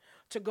amazing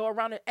to go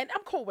around and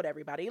I'm cool with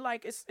everybody.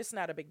 Like it's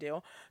not a big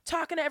deal.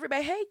 Talking to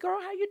everybody. "Hey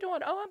girl, how you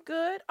doing?" "Oh, I'm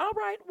good." "All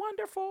right,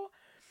 wonderful."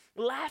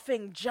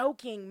 Laughing,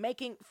 joking,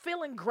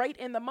 feeling great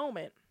in the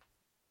moment.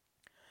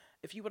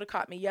 If you would have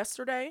caught me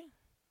yesterday,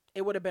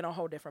 it would have been a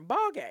whole different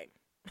ball game.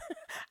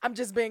 I'm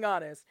just being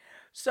honest.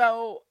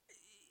 So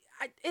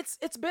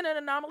it's been an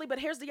anomaly, but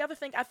here's the other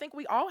thing. I think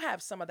we all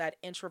have some of that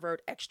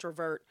introvert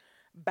extrovert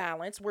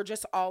balance. We're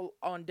just all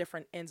on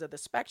different ends of the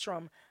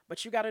spectrum,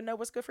 but you got to know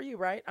what's good for you,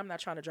 right? I'm not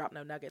trying to drop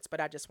no nuggets, but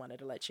I just wanted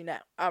to let you know.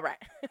 All right.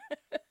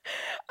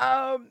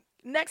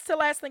 Next to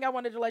last thing I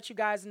wanted to let you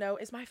guys know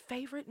is my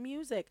favorite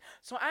music.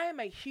 So I am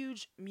a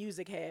huge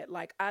music head.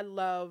 Like I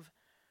love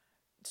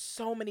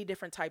so many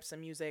different types of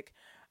music.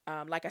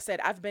 Like I said,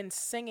 I've been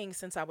singing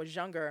since I was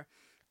younger.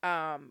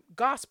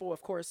 Gospel,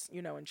 of course,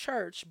 in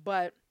church,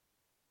 but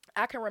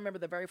I can remember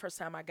the very first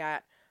time I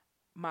got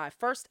my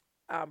first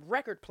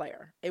record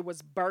player. It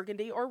was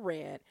burgundy or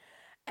red,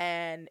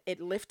 and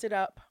it lifted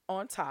up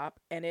on top,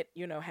 and it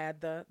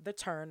had the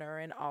Turner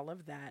and all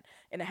of that,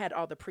 and it had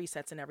all the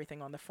presets and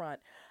everything on the front.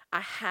 I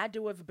had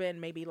to have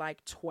been maybe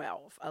like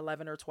 12,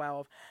 11 or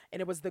 12,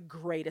 and it was the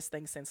greatest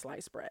thing since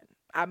sliced bread.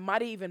 I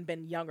might have even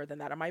been younger than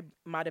that. I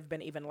might have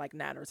been even like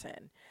 9 or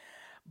 10.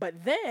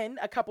 But then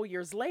a couple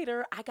years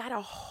later, I got a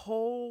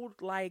whole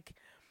like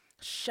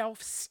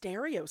shelf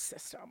stereo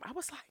system. I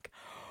was like,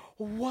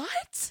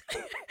 "What?"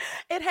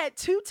 It had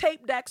 2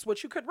 tape decks,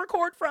 which you could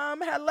record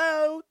from.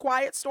 Hello,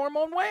 Quiet Storm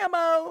on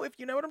Whammo, if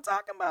you know what I'm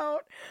talking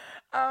about.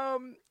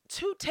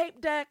 2 tape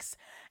decks.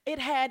 It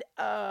had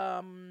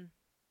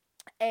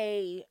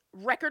a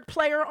record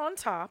player on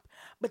top,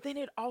 but then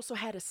it also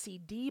had a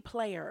CD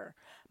player.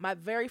 My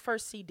very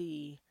first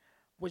CD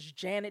was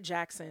Janet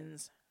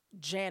Jackson's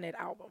Janet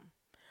album,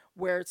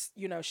 where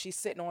she's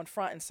sitting on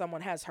front and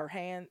someone has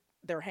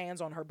their hands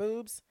on her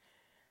boobs.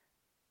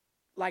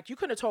 Like, you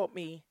couldn't have told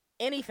me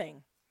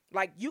anything.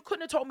 Like, you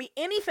couldn't have told me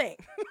anything.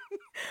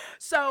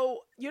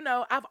 So,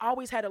 I've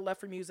always had a love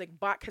for music,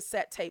 bought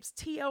cassette tapes,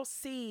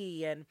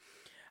 TLC, and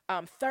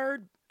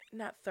third,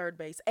 not third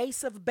base,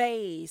 Ace of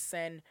Base,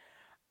 and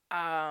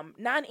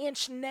Nine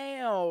Inch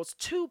Nails,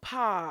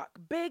 Tupac,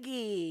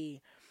 Biggie,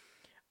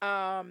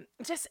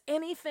 just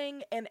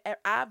anything. And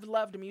I've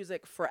loved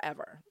music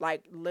forever.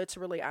 Like,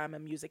 literally, I'm a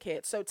music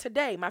head. So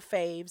today, my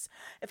faves,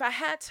 if I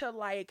had to,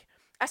 like,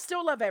 I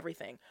still love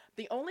everything.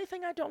 The only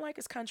thing I don't like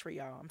is country,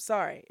 y'all. I'm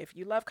sorry. If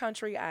you love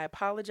country, I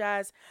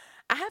apologize.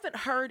 I haven't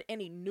heard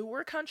any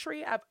newer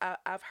country.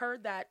 I've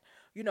heard that,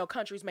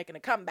 country's making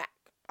a comeback.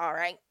 All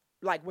right.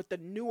 Like, with the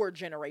newer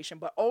generation,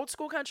 but old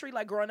school country,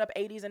 like growing up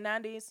 80s and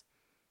 90s,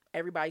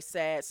 everybody's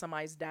sad,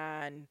 somebody's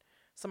dying,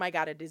 somebody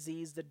got a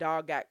disease, the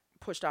dog got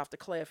pushed off the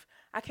cliff.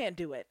 I can't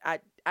do it.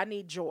 I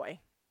need joy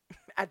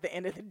at the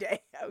end of the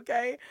day,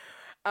 okay?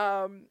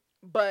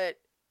 But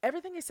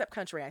everything except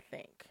country, I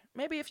think.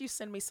 Maybe if you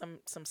send me some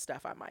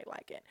stuff, I might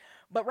like it.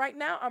 But right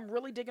now, I'm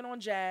really digging on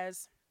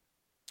jazz.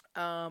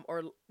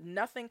 Or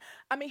nothing.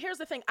 I mean, here's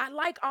the thing. I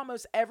like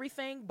almost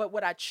everything, but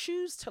what I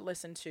choose to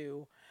listen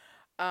to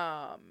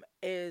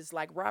is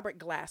like Robert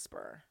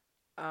Glasper,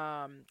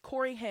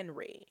 Corey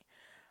Henry.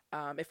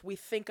 If we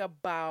think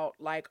about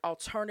like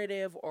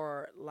alternative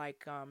or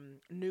like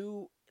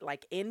new,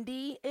 like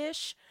indie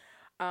ish,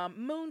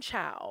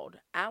 Moonchild,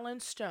 Alan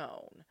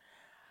Stone,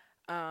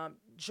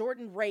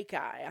 Jordan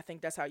Rakei, I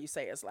think that's how you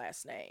say his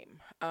last name.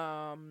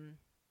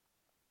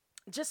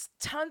 Just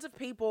tons of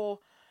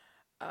people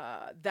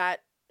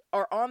that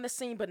are on the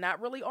scene but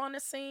not really on the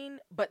scene,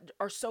 but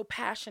are so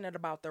passionate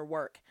about their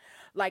work.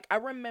 Like, I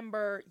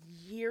remember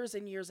years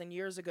and years and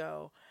years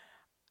ago,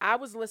 I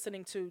was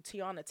listening to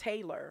Tiana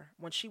Taylor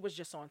when she was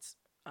just on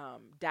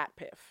Dat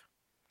Piff.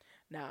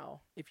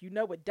 Now, if you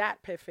know what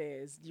Dat Piff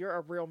is, you're a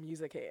real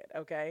music head,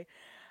 okay?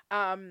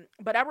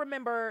 But I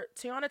remember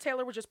Tiana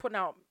Taylor was just putting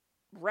out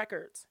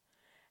records,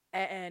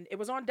 and it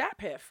was on Dat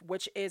Piff,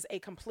 which is a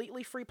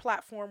completely free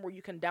platform where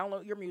you can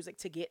download your music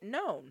to get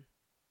known.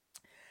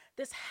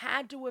 This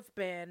had to have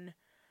been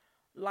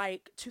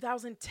like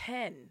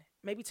 2010,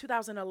 maybe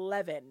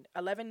 2011,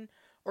 11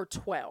 or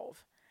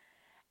 12,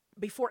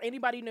 before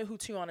anybody knew who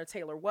Tiana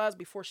Taylor was,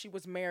 before she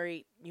was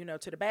married,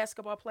 to the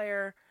basketball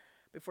player,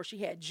 before she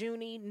had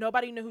Junie.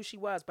 Nobody knew who she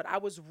was, but I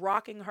was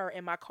rocking her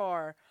in my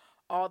car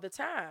all the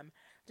time.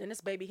 Then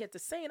this baby hit the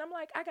scene. I'm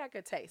like, I got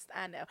good taste.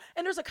 I know.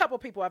 And there's a couple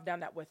people I've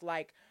done that with,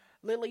 like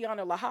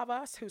Liliana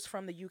Lahavas, who's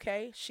from the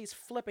UK. She's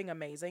flipping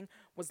amazing.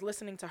 Was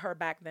listening to her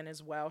back then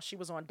as well. She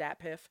was on Dat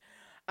Piff.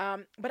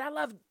 But I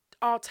love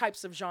all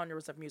types of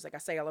genres of music. I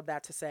say all of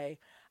that to say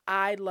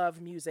I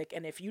love music.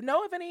 And if you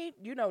know of any,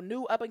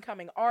 new up and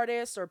coming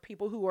artists or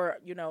people who are,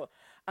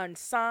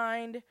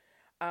 unsigned,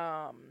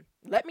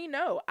 let me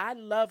know. I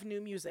love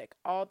new music.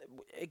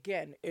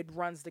 Again, it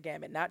runs the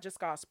gamut, not just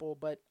gospel,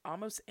 but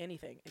almost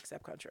anything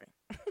except country.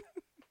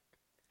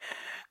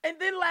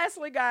 And then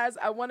lastly, guys,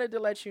 I wanted to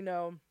let you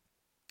know,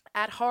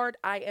 at heart,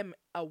 I am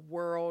a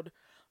world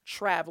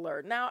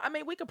traveler. Now, I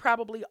mean, we could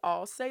probably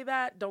all say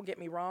that, don't get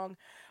me wrong,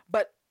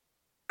 but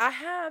I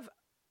have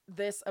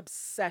this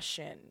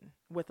obsession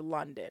with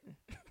London.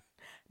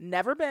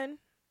 Never been.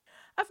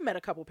 I've met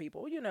a couple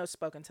people,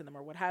 spoken to them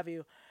or what have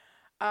you.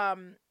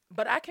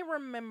 But I can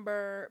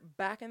remember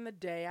back in the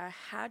day, I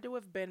had to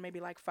have been maybe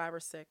like 5 or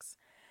 6.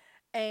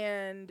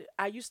 And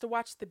I used to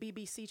watch the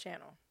BBC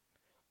channel.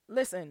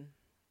 Listen,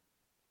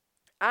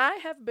 I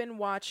have been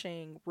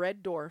watching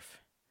Red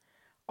Dwarf,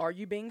 Are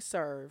You Being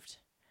Served?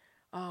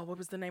 Oh, what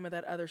was the name of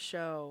that other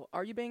show?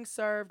 Are You Being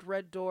Served?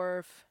 Red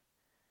Dwarf.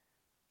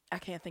 I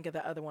can't think of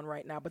the other one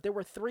right now, but there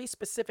were 3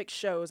 specific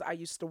shows I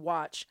used to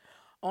watch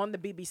on the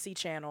BBC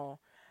channel,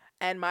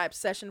 and my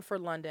obsession for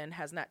London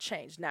has not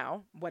changed.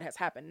 Now, what has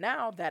happened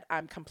now that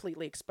I'm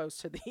completely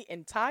exposed to the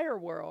entire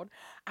world,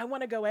 I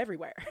want to go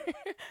everywhere.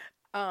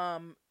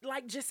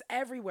 Like just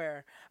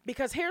everywhere.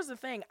 Because here's the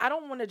thing, I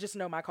don't want to just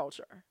know my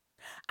culture.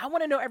 I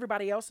want to know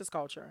everybody else's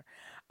culture.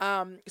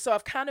 So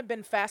I've kind of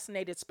been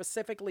fascinated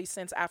specifically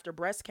since after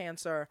breast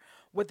cancer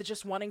with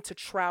just wanting to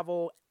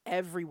travel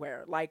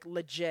everywhere, like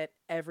legit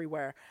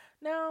everywhere.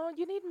 Now,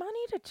 you need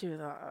money to do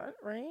that,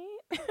 right?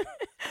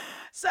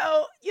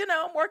 So,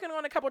 I'm working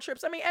on a couple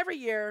trips. I mean, every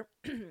year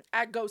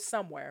I go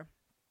somewhere.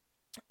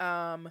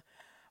 But,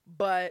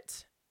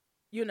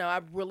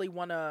 I really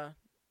want to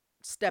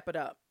step it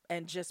up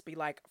and just be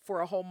like, for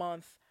a whole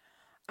month,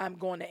 I'm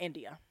going to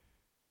India.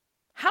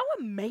 How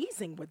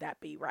amazing would that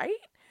be, right?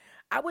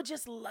 I would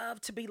just love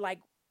to be like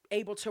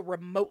able to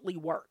remotely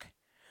work.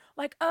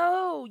 Like,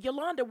 oh,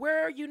 Yolanda,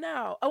 where are you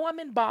now? Oh, I'm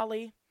in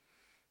Bali,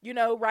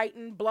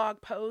 writing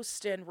blog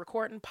posts and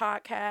recording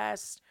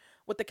podcasts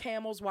with the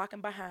camels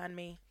walking behind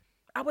me.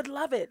 I would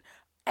love it.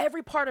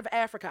 Every part of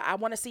Africa, I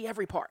want to see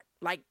every part.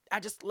 Like,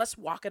 let's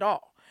walk it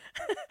all.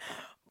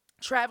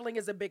 Traveling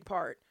is a big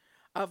part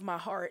of my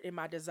heart and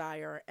my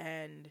desire.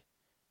 And,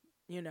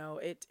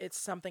 it's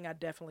something I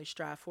definitely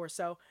strive for.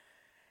 So,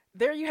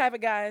 there you have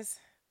it, guys.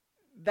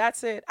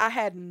 That's it. I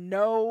had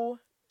no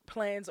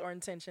plans or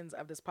intentions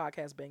of this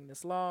podcast being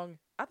this long.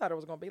 I thought it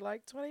was going to be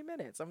like 20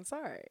 minutes. I'm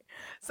sorry.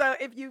 So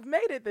if you've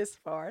made it this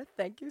far,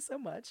 thank you so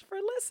much for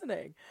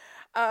listening.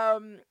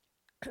 Um,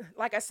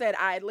 like I said,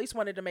 I at least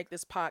wanted to make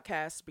this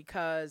podcast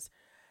because,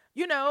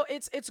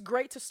 it's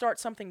great to start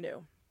something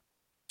new.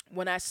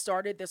 When I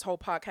started this whole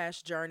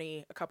podcast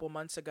journey a couple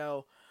months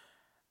ago,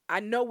 I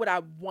know what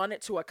I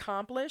wanted to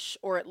accomplish,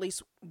 or at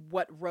least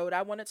what road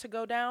I wanted to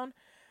go down.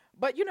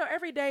 But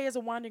every day is a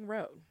winding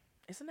road.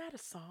 Isn't that a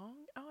song?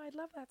 Oh, I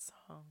love that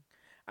song.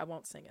 I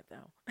won't sing it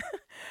though.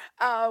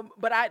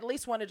 But I at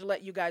least wanted to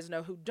let you guys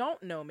know who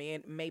don't know me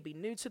and may be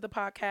new to the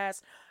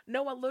podcast,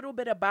 know a little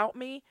bit about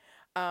me.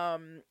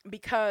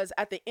 Because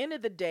at the end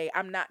of the day,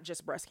 I'm not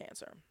just breast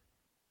cancer.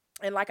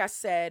 And like I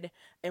said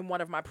in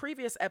one of my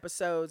previous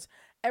episodes,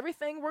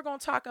 everything we're going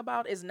to talk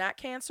about is not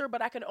cancer,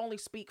 but I can only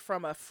speak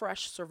from a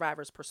fresh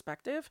survivor's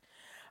perspective.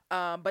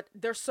 But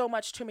there's so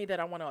much to me that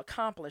I want to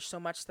accomplish,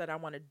 so much that I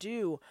want to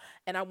do,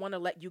 and I want to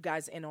let you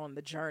guys in on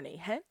the journey.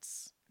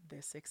 Hence,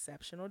 this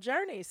exceptional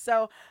journey.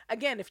 So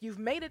again, if you've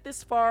made it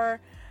this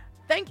far,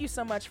 thank you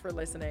so much for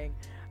listening.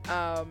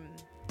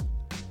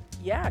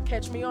 Yeah,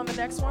 catch me on the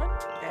next one,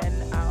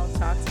 and I'll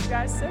talk to you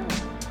guys soon.